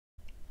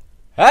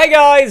Hey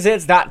guys,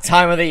 it's that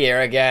time of the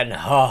year again.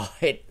 Oh,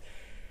 it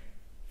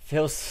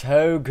feels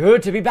so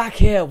good to be back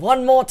here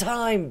one more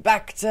time.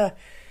 Back to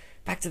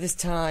this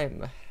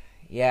time.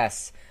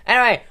 Yes.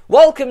 Anyway,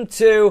 welcome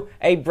to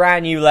a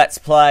brand new Let's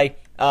Play.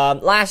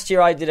 Last year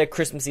I did a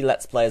Christmassy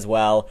Let's Play as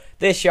well.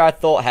 This year I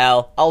thought,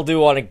 hell, I'll do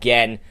one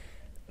again.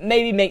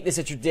 Maybe make this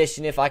a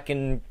tradition if I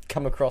can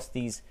come across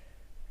these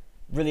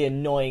really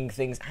annoying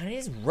things. And it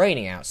is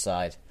raining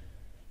outside.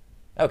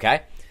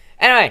 Okay.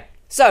 Anyway,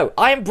 so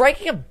I am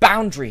breaking a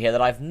boundary here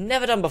that I've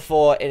never done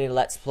before in a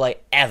Let's Play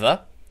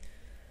ever.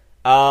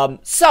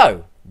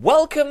 So,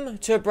 welcome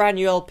to a brand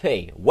new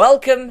LP.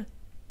 Welcome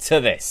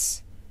to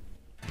this.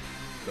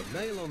 The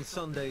Mail on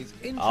Sunday's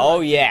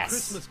yes.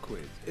 Christmas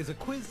quiz is a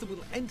quiz that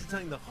will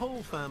entertain the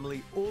whole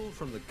family, all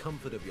from the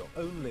comfort of your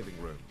own living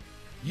room.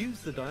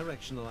 Use the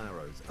directional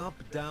arrows up,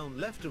 down,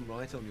 left and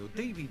right on your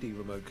DVD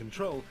remote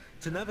control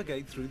to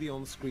navigate through the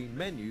on-screen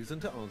menus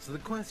and to answer the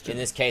questions. In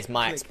this case,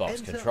 my Click Xbox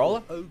Enter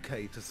controller. or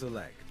OK to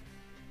select.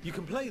 You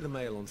can play the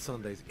Mail on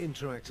Sunday's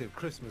interactive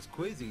Christmas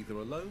quiz either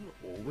alone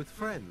or with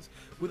friends,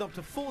 with up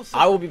to 4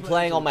 I will be separate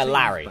playing players on my or teams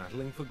Larry.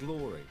 battling for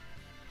glory.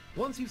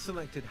 Once you've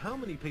selected how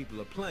many people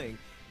are playing,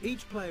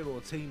 each player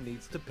or team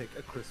needs to pick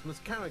a Christmas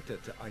character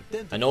to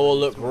identify. And all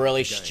look throughout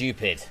really the game.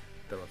 stupid.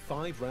 There are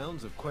 5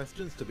 rounds of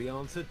questions to be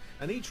answered,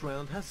 and each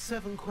round has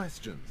 7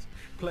 questions.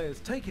 Players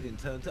take it in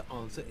turn to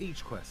answer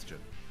each question.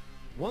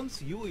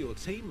 Once you or your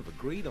team have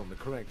agreed on the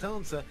correct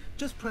answer,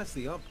 just press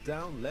the up,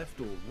 down,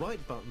 left or right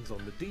buttons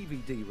on the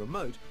DVD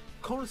remote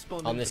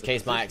corresponding On this to the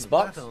case, my position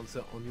of Xbox. that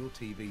answer on your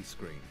TV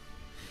screen.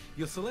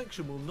 Your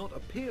selection will not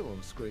appear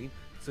on screen,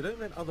 so don't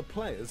let other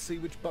players see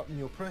which button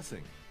you're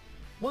pressing.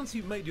 Once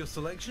you've made your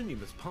selection, you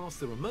must pass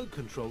the remote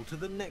control to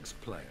the next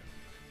player.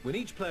 When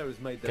each player has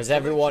made their 'Cause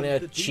everyone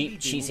selection, are the cheating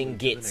DVD will move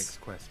to the gits.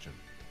 next question.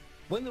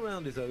 When the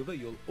round is over,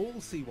 you'll all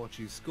see what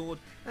you scored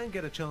and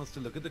get a chance to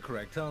look at the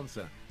correct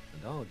answer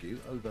and argue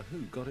over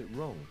who got it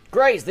wrong.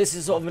 Great, this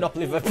is sort of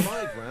Monopoly. After all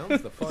 5 rounds, the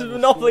This is final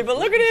Monopoly, scores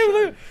but look will at be him!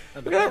 shown, Look and the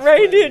at that best player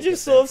reindeer will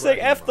just get sort of their saying,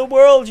 bragging F the rights.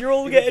 world, you're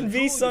all If it's getting a V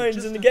draw, you'll signs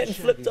just and have getting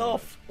to flipped shake hands,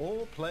 off.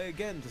 or play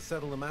again to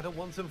settle the matter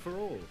once and for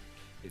all.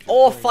 If you're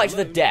Or playing fight to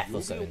the alone, death or you'll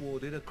be something.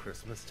 awarded a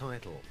Christmas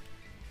title.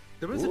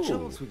 There is Ooh. a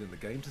chance within the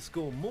game to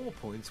score more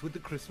points with the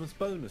Christmas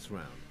bonus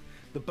round.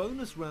 The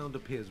bonus round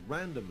appears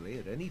randomly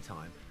at any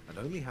time and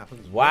only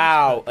happens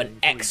Wow, once per an game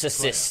for each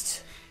exorcist.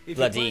 player. If you're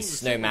Bloody playing the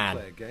snowman.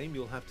 single-player game,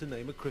 you'll have to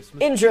name a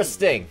Christmas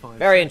Interesting. tune within 5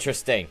 Very seconds.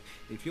 interesting.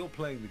 If you're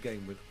playing the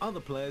game with other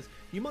players,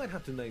 you might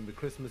have to name the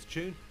Christmas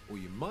tune, or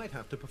you might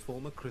have to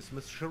perform a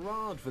Christmas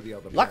charade for the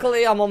other players.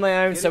 Luckily, I'm on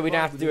my own, Get so it we don't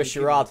right have to do a within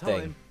given charade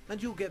time, thing.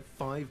 and you'll get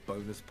 5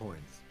 bonus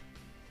points.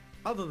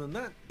 Other than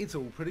that, it's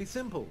all pretty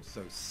simple,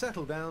 so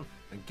settle down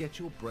and get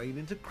your brain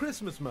into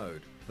Christmas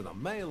mode for the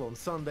Mail on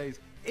Sunday's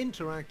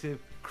interactive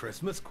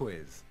Christmas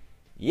quiz.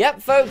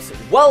 Yep, folks,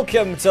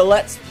 welcome to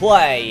Let's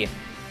Play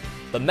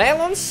the Mail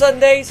on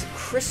Sunday's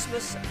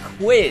Christmas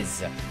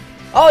Quiz.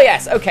 Oh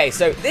yes, okay,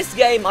 so this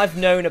game I've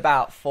known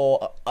about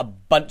for a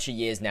bunch of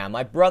years now.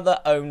 My brother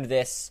owned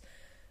this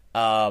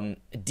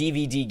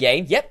DVD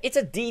game. Yep, it's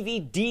a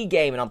DVD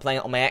game and I'm playing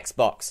it on my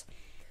Xbox.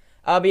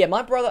 But yeah,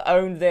 my brother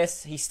owned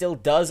this. He still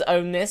does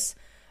own this.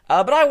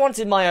 But I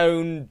wanted my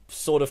own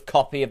sort of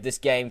copy of this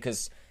game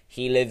because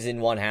he lives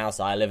in one house,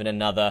 I live in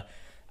another.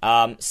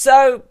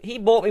 So he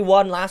bought me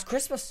one last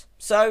Christmas.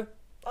 So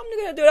I'm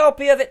going to do an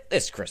LP of it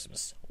this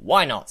Christmas.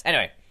 Why not?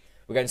 Anyway,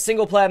 we're going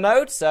single player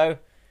mode, so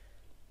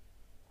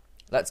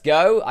let's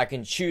go. I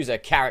can choose a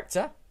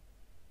character.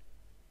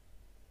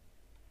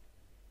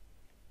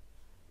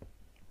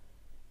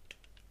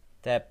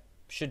 There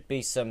should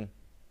be some...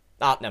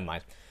 Ah, never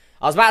mind.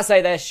 I was about to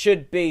say there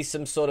should be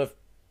some sort of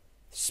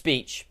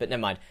speech, but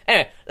never mind.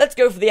 Anyway, let's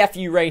go for the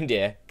FU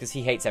reindeer, because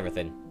he hates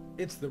everything.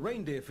 It's the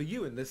reindeer for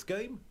you in this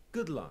game.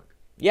 Good luck.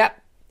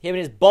 Yep, him and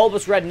his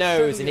bulbous red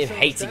nose Settle and him yourselves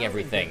hating down and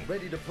everything. get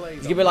ready to play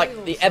He's the gonna be like Mail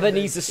on the Sunday's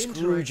Ebenezer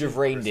Scrooge of interactive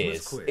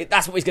reindeers. Christmas quiz.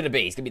 That's what he's gonna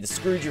be. He's gonna be the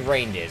Scrooge of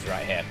reindeers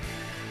right here.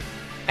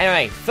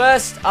 Anyway,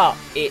 first up,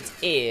 it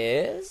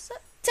is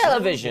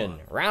television.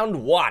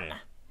 Round 1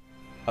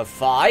 of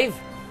 5.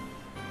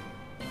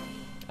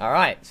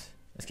 Alright,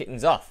 let's kick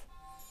things off.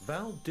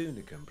 Val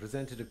Doonican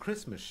presented a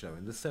Christmas show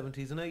in the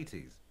 70s and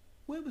 80s.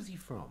 Where was he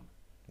from?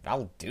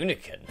 Val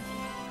Doonican.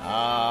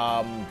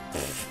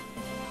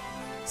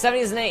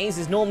 70s and 80s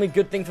is normally a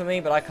good thing for me,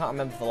 but I can't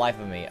remember for the life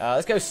of me.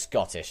 Let's go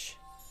Scottish.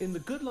 In the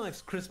Good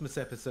Life's Christmas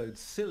episode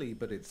Silly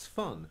But It's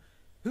Fun,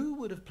 who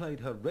would have played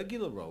her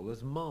regular role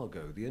as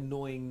Margot, the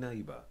annoying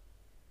neighbour?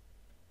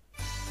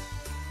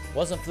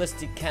 Wasn't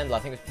Felicity Kendall, I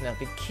think it was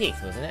Penelope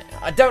Keith, wasn't it?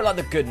 I don't like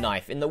the good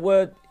knife. In the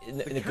word, in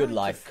the good character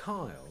life.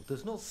 Kyle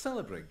does not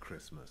celebrate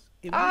Christmas.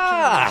 In which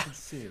Ah! animated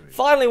series?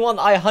 Finally one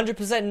that I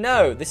 100%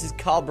 know. This is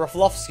Carl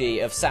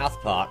Broflovsky of South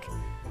Park.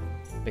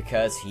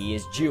 Because he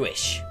is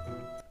Jewish.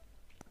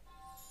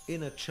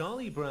 In a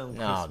Charlie Brown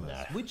Oh,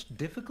 Christmas, no. which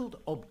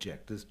difficult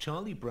object does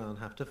Charlie Brown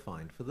have to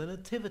find for the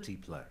nativity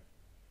play?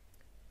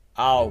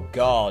 Oh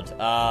god,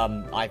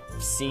 I've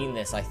seen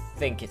this. I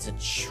think it's a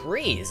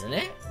tree, isn't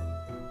it?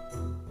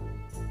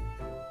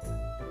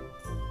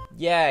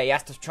 Yeah, he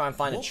has to try and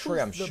find a What tree,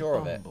 was I'm the sure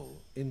of it.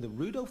 Bumble in the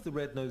Rudolph the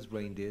Red-Nosed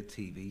Reindeer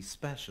TV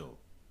special?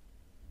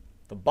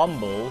 The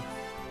Bumble.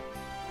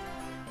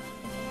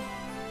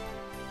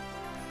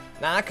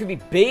 Now, that could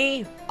be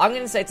B. I'm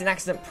going to say it's an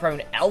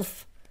accident-prone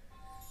elf.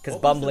 Because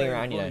bumbling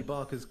around, you know. Ronnie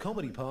Barker's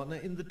comedy partner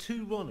in The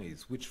Two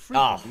Ronnies, which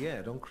frequently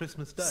aired on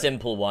Christmas Day.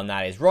 Simple one,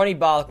 that is. Ronnie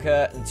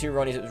Barker and Two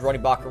Ronnies. It was Ronnie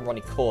Barker and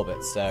Ronnie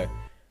Corbett, so...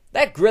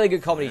 They're really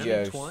good comedy And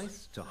shows.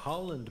 Twice, To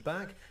Hull and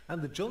Back,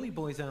 and The Jolly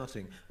Boys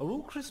Outing are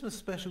all Christmas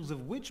specials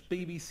of which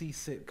BBC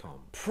sitcom?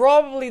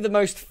 Probably the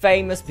most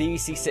famous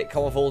BBC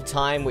sitcom of all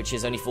time, which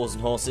is Only Fools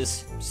and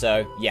Horses.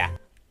 So, yeah.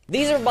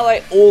 These are, by the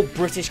way, all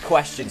British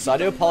questions, so I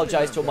do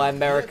apologise to all my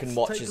American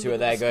watchers who are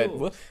there going,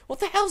 what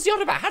the hell's he on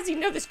about? How does he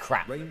know this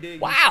crap?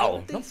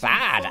 Wow, not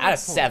bad. Out of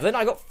 7,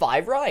 I got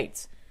 5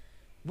 right.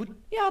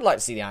 Yeah, I'd like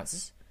to see the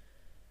answers.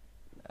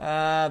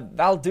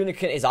 Val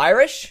Dunican is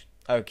Irish.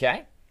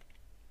 Okay.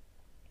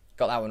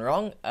 Got that one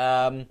wrong.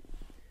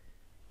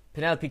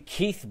 Penelope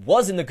Keith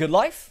was in The Good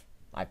Life.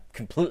 I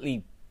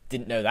completely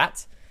didn't know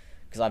that,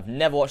 because I've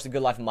never watched The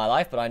Good Life in my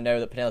life, but I know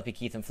that Penelope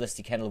Keith and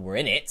Felicity Kendall were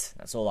in it.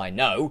 That's all I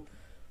know.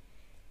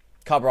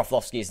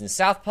 Karbarofsky is in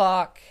South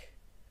Park.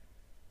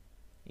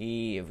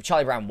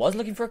 Charlie Brown was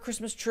looking for a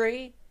Christmas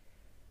tree.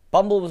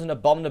 Bumble was an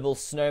abominable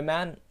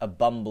snowman. A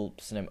bumble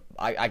snowman.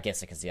 I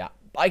guess I can see that.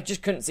 I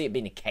just couldn't see it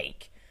being a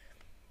cake.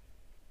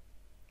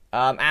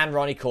 And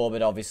Ronnie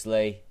Corbett,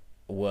 obviously,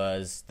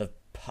 was the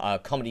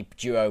comedy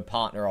duo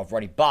partner of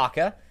Ronnie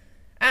Barker.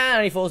 And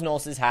Only Fools and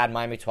Horses had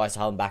Miami Twice,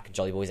 Hull and Back, and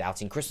Jolly Boys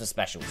Outing Christmas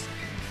specials.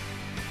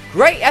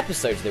 Great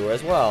episodes they were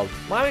as well.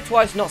 Miami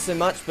Twice not so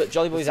much, but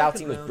Jolly Boys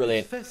Outing was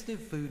brilliant.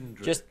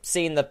 Just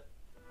seeing the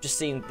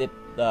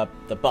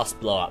bus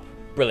blow up.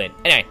 Brilliant.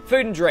 Anyway,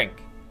 food and drink.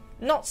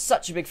 Not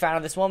such a big fan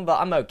of this one, but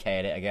I'm okay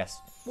at it, I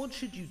guess. What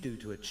should you do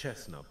to a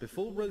chestnut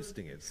before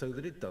roasting it so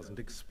that it doesn't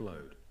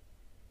explode?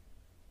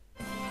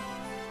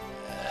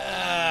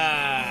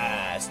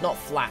 It's not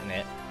flatten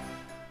it.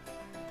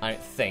 I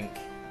don't think.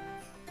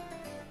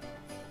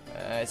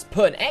 It's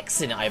put an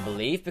X in it, I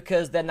believe,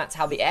 because then that's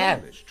how the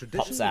air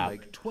pops out.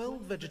 Make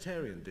 12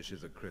 vegetarian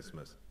dishes at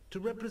Christmas to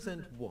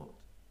represent what?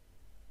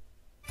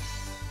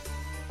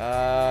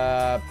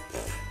 A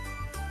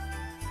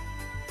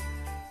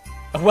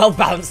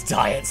well-balanced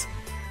diet.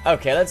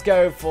 Okay, let's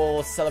go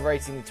for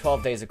celebrating the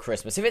 12 days of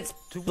Christmas. If it's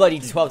bloody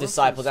 12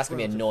 disciples, that's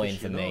going to be annoying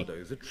for me.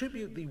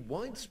 Attribute the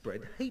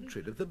widespread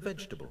hatred of the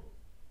vegetable.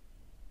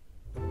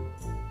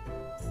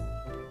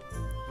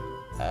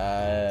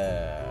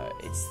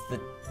 It's the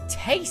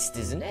taste,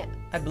 isn't it?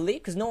 I believe,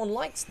 because no one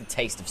likes the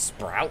taste of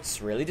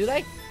sprouts, really, do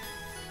they?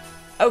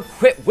 Oh,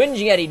 quit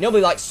whinging, Eddie.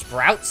 Nobody likes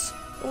sprouts.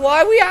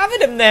 Why are we having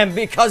them then?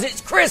 Because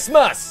it's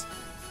Christmas!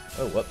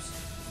 Oh, whoops.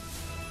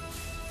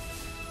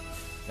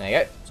 There you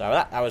go. Sorry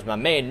about that. That was my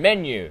main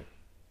menu.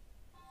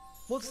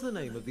 What's the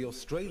name of the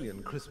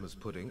Australian Christmas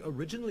pudding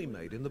originally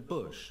made in the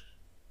bush?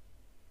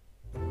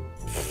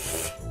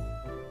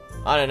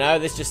 I don't know.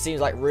 This just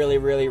seems like really,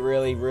 really,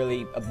 really,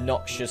 really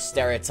obnoxious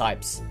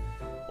stereotypes.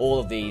 All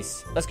of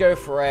these. Let's go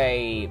for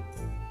I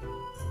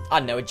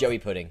don't know, a Joey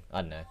pudding.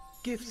 I don't know.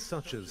 Gifts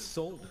such as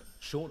salt,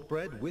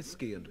 shortbread,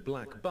 whiskey, and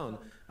black bun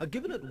are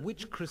given at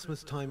which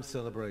Christmas time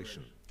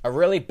celebration? A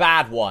really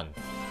bad one.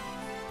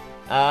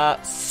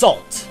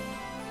 Salt.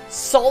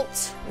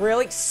 Salt?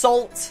 Really?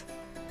 Salt?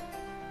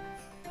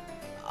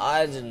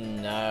 I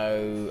don't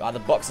know. Either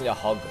Boxing or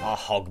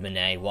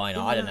Hogmanay. Why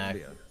not? I don't know.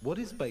 What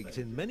is baked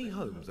in many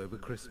homes over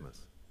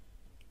Christmas?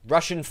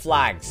 Russian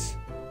flags.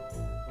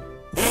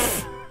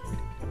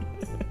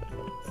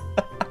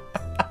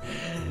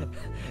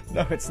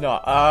 No, it's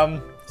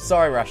not.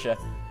 Sorry, Russia.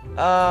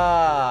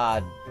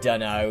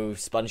 Dunno.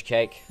 Sponge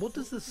cake. What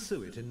does the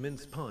suet in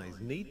mince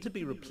pies need to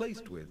be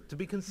replaced with to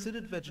be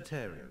considered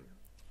vegetarian?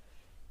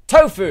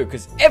 Tofu,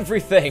 because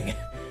everything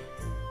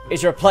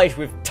is replaced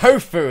with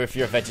tofu if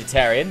you're a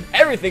vegetarian.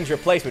 Everything's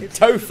replaced with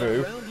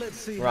tofu.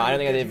 Right, I don't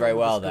think I did very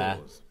well there.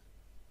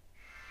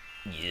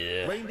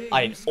 Yeah,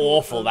 I did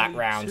awful that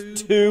round.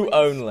 2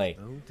 only.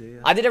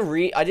 I did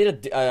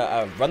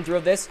a run through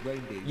of this.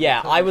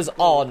 Yeah, I was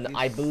on.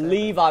 I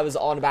believe I was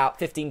on about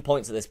 15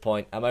 points at this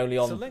point. I'm only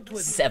on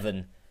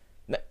 7.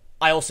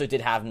 I also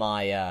did have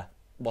my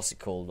what's it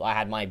called? I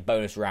had my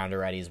bonus round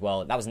already as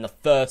well. That was in the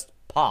first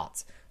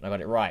part, and I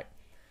got it right.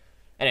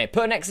 Anyway,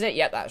 put an X in it.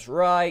 Yep, that's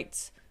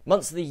right.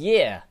 Months of the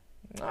year.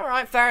 All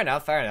right, fair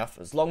enough, fair enough.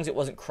 As long as it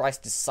wasn't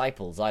Christ's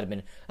disciples, I'd have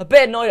been a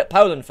bit annoyed at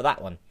Poland for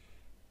that one.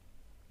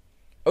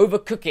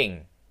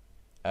 Overcooking.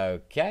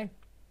 Okay.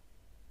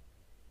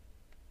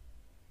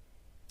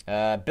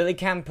 Billy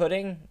Can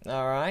pudding.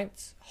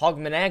 Alright.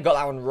 Hogmanay. Got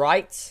that one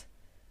right.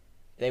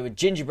 They were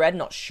gingerbread,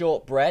 not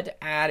shortbread.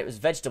 And it was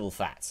vegetable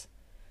fat.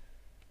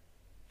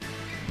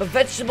 But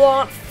vegetable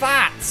aren't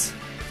fat.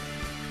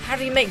 How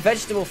do you make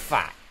vegetable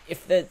fat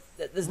if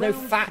there's no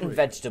fat in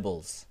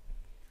vegetables?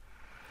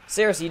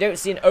 Seriously, you don't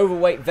see an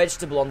overweight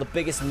vegetable on The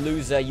Biggest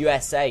Loser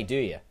USA, do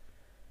you?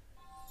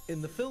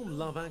 In the film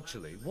Love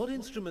Actually, what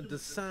instrument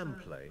does Sam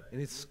play in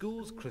his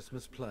school's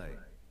Christmas play?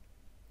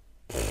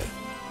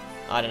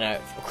 I don't know.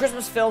 For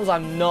Christmas films,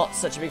 I'm not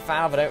such a big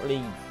fan of. I don't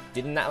really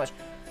did in that much.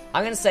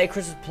 I'm going to say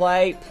Christmas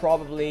play,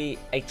 probably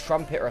a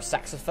trumpet or a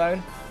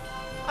saxophone.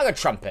 I'm going to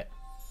trumpet.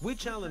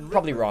 Which Alan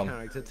Probably Rickman wrong.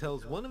 character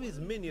tells one of his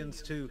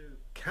minions to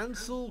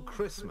cancel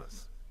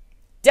Christmas?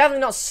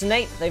 Definitely not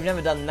Snape. They've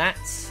never done that.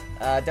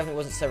 Definitely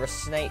wasn't Severus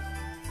Snape.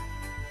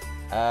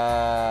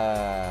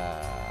 I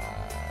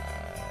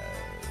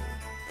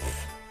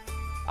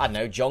don't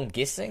know. John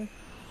Gissing?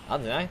 I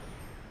don't know.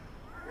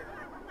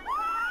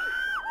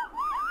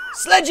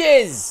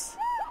 Sledges!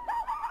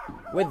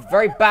 With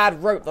very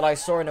bad rope that I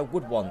saw in a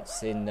wood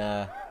once in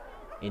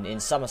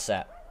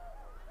Somerset.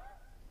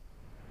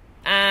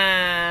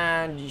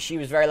 And she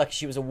was very lucky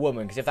she was a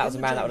woman, because if that was a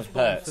man, that would have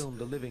hurt. In the James Bond film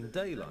The Living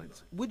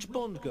Daylights, which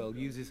Bond girl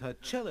uses her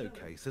cello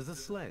case as a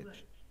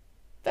sledge?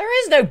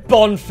 There is no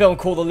Bond film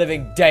called The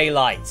Living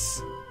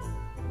Daylights.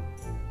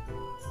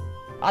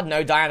 I don't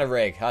know, Diana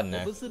Rigg. I don't know.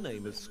 What was the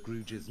name of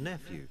Scrooge's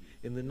nephew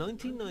in the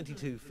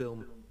 1992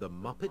 film The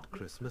Muppet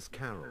Christmas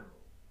Carol?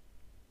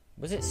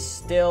 Was it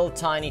still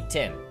Tiny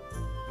Tim?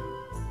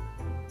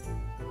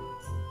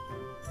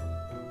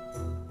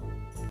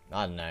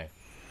 I don't know.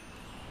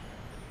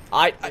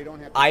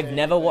 I've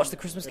never watched The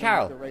Christmas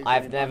Carol.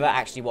 I've never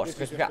actually watched The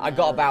Christmas Carol. I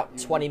got about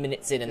 20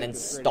 minutes in and then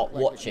stopped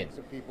watching.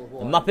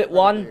 The Muppet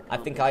one, I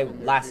think I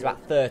lasted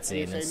about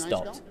 30 and then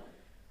stopped.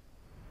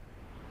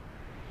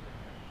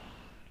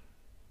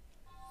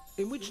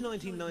 In which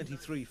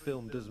 1993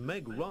 film does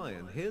Meg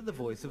Ryan hear the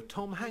voice of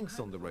Tom Hanks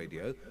on the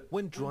radio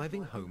when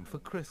driving home for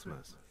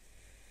Christmas?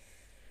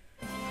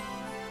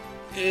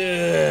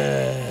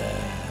 I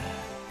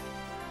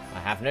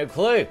have no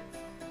clue.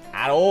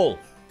 At all.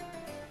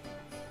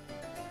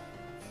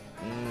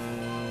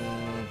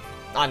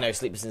 I know,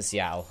 Sleepless in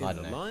Seattle. I don't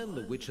In The know. Lion,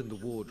 the Witch and the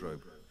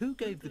Wardrobe, who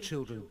gave the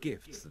children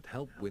gifts that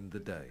helped win the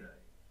day?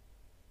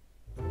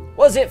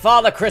 Was it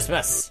Father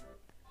Christmas?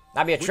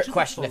 That'd be a Which trick of the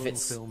question if following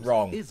it's films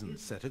wrong. Isn't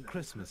set at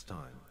Christmas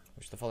time?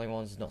 Which of the following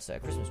ones is not set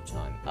at Christmas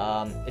time?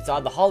 It's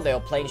either Holiday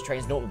or Planes,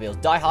 Trains, and Automobiles.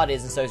 Die Hard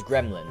is, and so is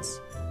Gremlins.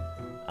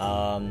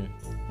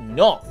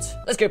 Not.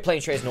 Let's go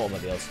Planes, Trains, and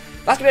Automobiles.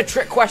 That's gonna be a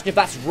trick question if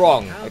that's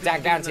wrong. I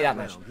guarantee that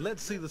much.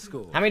 Let's see the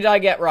score. How many did I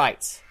get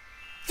right?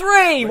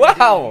 3!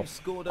 Wow!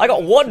 I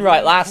got 1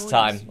 right last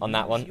time on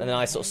that one, and then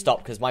I sort of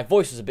stopped because my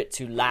voice was a bit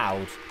too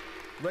loud.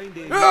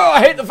 Reindeer, Oh, I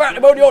hate the fact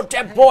I'm only on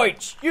 10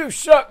 points! You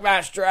suck,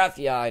 Masterath!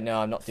 Yeah, I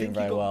know, I'm not doing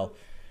very well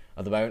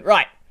at the moment.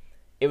 Right.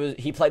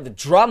 He played the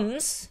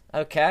drums.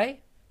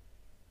 Okay.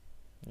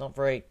 Not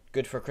very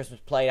good for a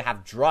Christmas play to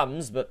have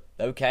drums, but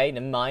okay,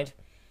 never mind.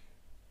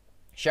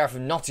 Sheriff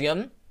of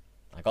Nottingham.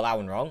 I got that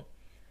one wrong.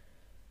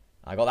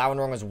 I got that one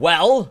wrong as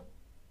well.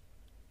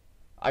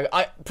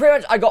 I pretty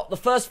much, I got the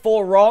first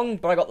 4 wrong,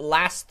 but I got the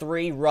last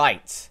 3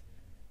 right.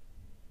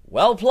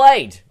 Well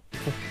played.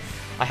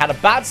 I had a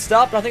bad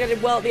start, but I think I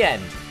did well at the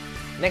end.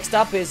 Next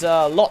up is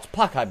Lot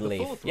Puck, I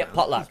believe. Yep,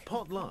 Potluck.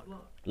 Potluck.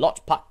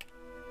 Lot Puck.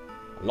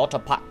 Lot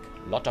of Puck.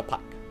 Lot of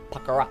Puck.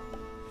 Pucker up.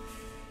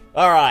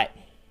 Alright.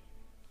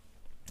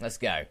 Let's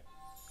go.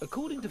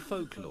 According to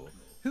folklore,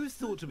 who is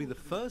thought to be the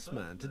first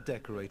man to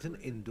decorate an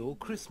indoor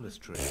Christmas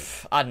tree?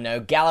 I don't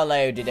know.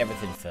 Galileo did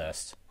everything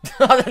first.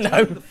 I don't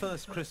know. The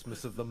first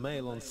Christmas of the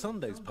Mail on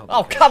Sundays publication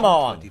Oh, come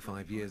on.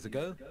 25 years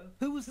ago.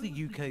 Who was the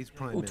UK's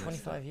Prime Oh, Minister?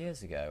 25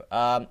 years ago.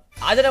 I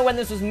don't know when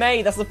this was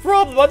made. That's the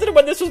problem. I don't know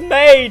when this was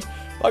made.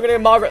 I'm going to go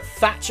Margaret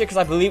Thatcher because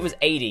I believe it was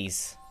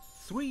 80s.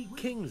 Three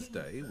Kings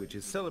Day, which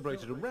is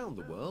celebrated around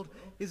the world,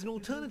 is an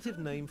alternative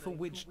name for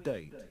which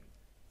date?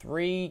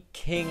 3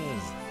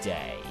 Kings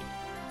Day.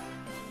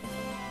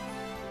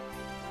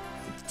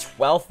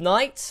 12th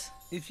night?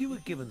 If you were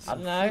given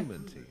some know.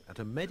 frumenty at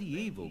a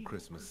medieval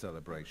Christmas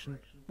celebration,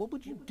 what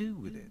would you do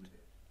with it?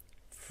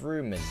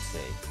 Frumency.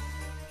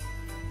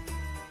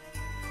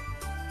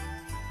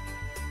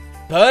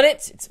 Burn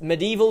it? It's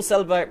medieval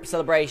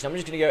celebration. I'm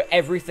just going to go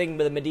everything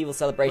with a medieval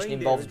celebration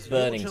Reindeer, involves it's your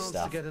burning chance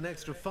stuff. To get an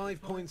extra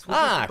 5 points with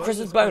Ah, this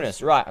Christmas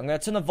bonus. Right, I'm going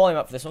to turn the volume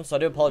up for this one, so I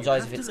do You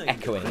apologise have if it's to name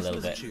the echoing a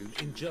little Christmas bit.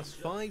 tune in just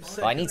 5 seconds.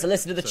 But I need to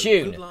listen to the So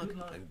tune. Good luck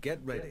and get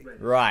ready.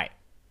 Right.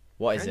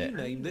 What is Can it? you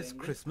name this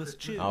Christmas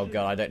tune? Oh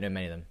god, I don't know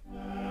many of them.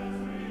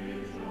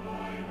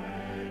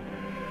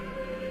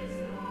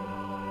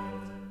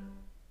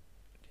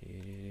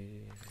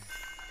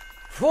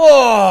 Whoa!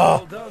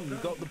 Well done, you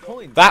got the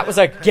point. That was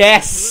a Now,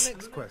 guess. to the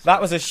next question. That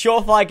was a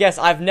surefire guess.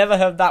 I've never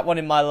heard that one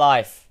in my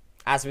life.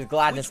 As with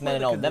Gladness, Which Men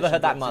and weather Old. Never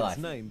heard that in my condition life.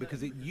 gets its name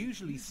because it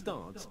usually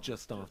starts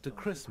just after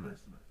Christmas.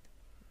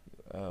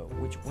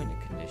 Which winter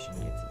condition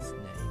gets its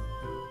name?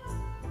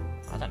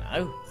 I don't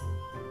know.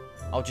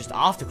 Oh, just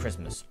after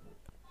Christmas.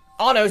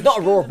 Oh no, it's not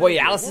Aurora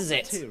Borealis, is What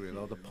it?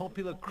 material are the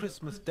popular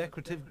Christmas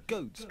decorative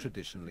goats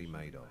traditionally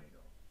made of?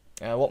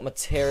 What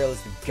material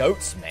is the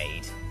goats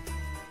made?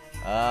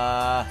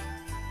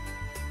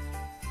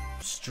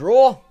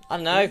 Straw? I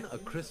don't know. In A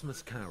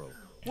Christmas Carol.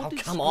 What Oh, did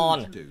come Scrooge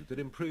on. do that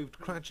improved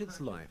Cratchit's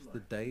life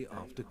the day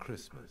after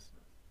Christmas?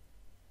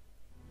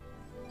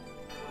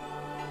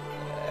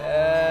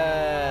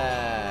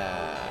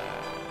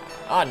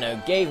 I don't know.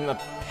 Gave him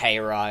a pay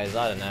rise.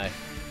 I don't know.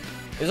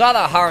 It was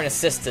either her and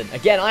assistant.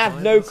 Again, I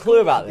have no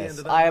clue about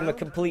this. I am a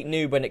complete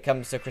noob when it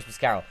comes to Christmas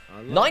Carol.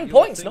 9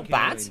 points, not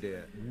bad.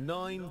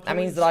 That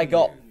means that I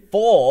got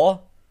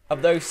 4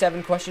 of those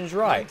 7 questions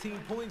right.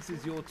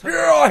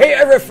 Yeah, I hit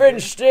everything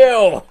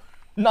still.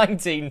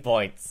 19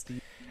 points.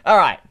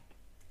 Alright.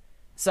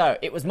 So,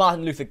 it was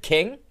Martin Luther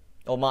King.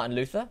 Or Martin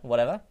Luther,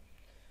 whatever.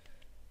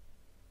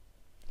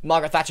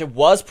 Margaret Thatcher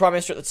was Prime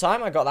Minister at the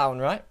time. I got that one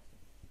right.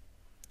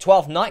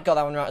 12th Night, got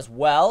that one right as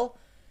well.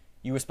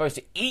 You were supposed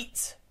to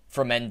eat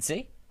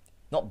Frumenti.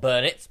 Not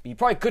burn it, but you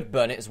probably could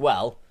burn it as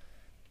well.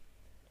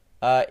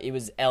 It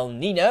was El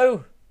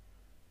Nino.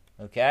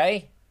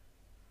 Okay.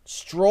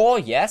 Straw,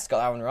 yes, got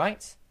that one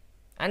right.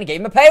 And he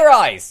gave him a pay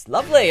rise.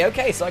 Lovely,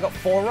 okay, so I got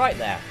 4 right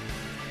there.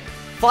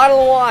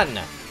 Final one.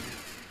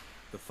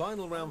 The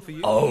final round for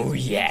you. Oh,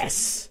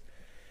 yes.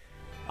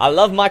 I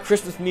love my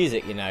Christmas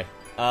music, you know.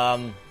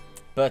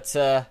 But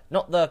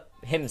not the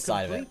hymn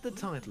side of it. Complete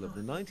the title of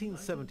the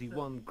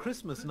 1971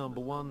 Christmas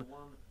 #1,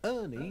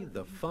 Ernie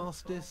the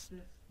Fastest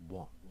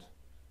What?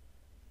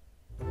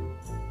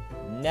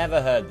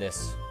 Never heard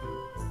this.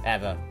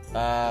 Ever.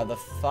 The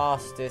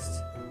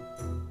fastest...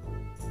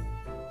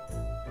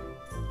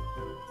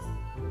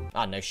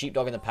 I don't know,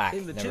 Sheepdog in the Pack.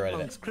 In the Never heard of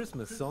Chipmunks' it.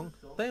 Christmas song,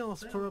 they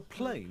ask for a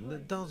plane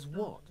that does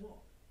what?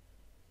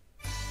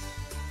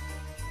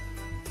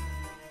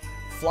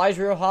 Flies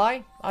real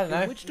high? I don't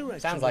know. In which direction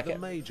Sounds like are the it.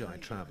 Magi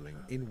travelling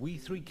in We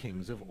Three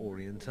Kings of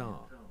Orient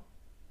are?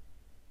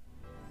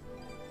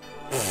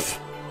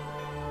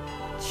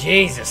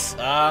 Jesus.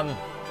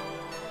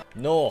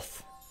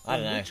 North. I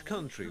don't In know. which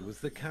country was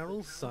the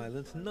carol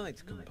Silent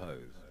Night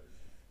composed?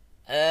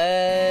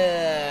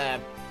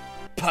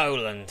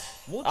 Poland.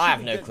 What I should have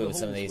we no deck clue the with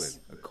some of halls these.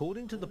 with,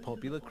 according to the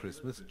popular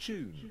Christmas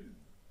tune.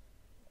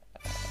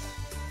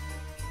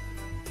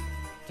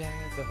 Deck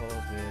the halls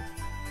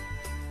with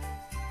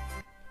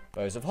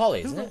Bows of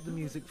Holly, Who isn't wrote it? the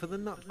music for the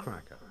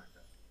Nutcracker?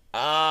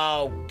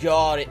 Oh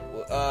God!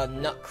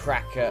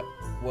 Nutcracker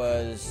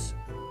was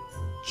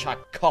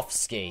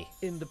Tchaikovsky.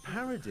 In the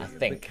parody of the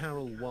think.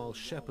 carol While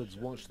Shepherds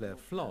Watch Their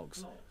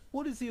Flocks,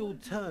 what is the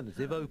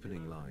alternative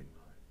opening line?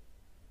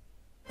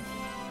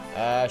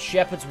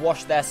 Shepherds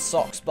washed their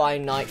socks by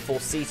nightfall,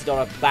 seated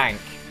on a bank.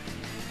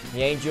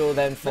 The angel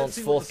then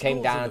forth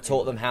came down and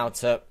taught them how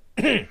to.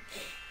 3!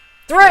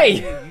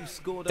 Yeah, you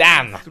scored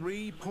Damn.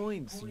 3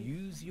 points.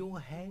 Use your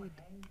head.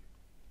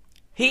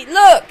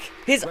 Look!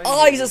 His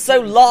eyes are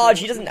so large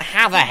he doesn't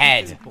have a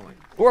head.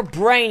 Or a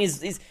brain.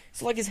 It's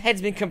like his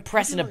head's been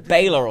compressed in a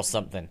baler or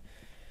something.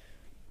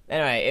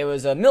 Anyway, it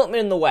was Milkman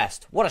in the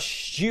West. What a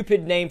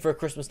stupid name for a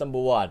Christmas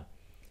 #1.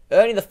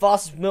 Ernie the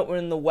Fastest Milkman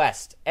in the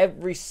West.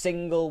 Every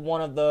single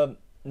one of the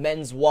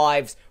men's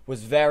wives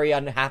was very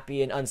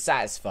unhappy and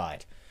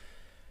unsatisfied.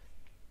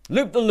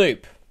 Loop the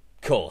Loop.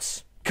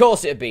 Course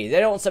it would be.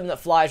 They don't want something that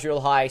flies real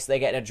high so they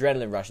get an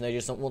adrenaline rush. And they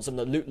just want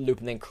something that loop the loop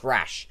and then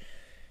crash.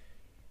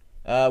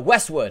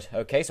 Westwood.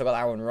 Okay, so I got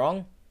that one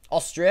wrong.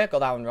 Austria. Got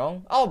that one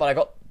wrong. Oh, but I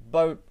got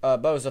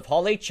Bows of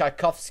Holly,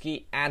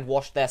 Tchaikovsky, and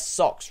Washed Their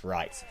Socks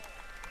right.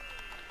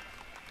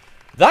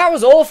 That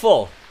was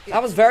awful.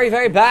 That was very,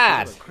 very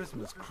bad.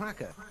 Christmas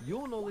cracker.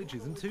 Your knowledge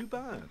isn't too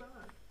bad.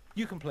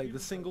 You can play the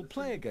single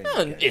player game.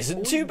 It isn't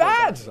Or too you can go back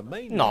bad. to the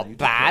main Not menu to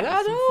bad play with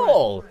at some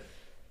all. friends.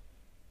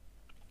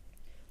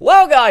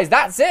 Well, guys,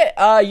 that's it.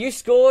 You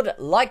scored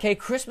like a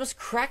Christmas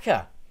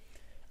cracker.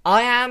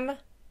 I am,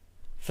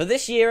 for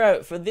this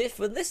year, for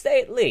this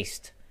day at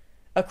least,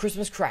 a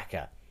Christmas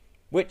cracker,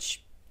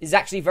 which is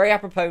actually very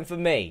apropos for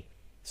me.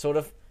 Sort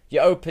of, you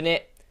open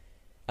it,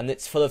 and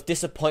it's full of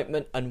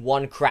disappointment and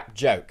one crap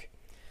joke.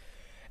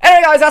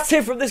 Anyway, guys, that's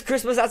it from this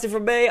Christmas. That's it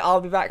from me.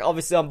 I'll be back,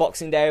 obviously, on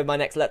Boxing Day with my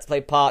next Let's Play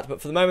part.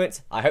 But for the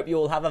moment, I hope you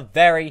all have a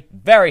very,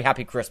 very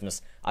happy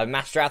Christmas. I'm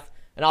Masterath,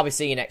 and I'll be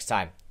seeing you next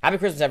time. Happy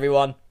Christmas,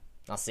 everyone.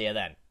 I'll see you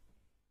then.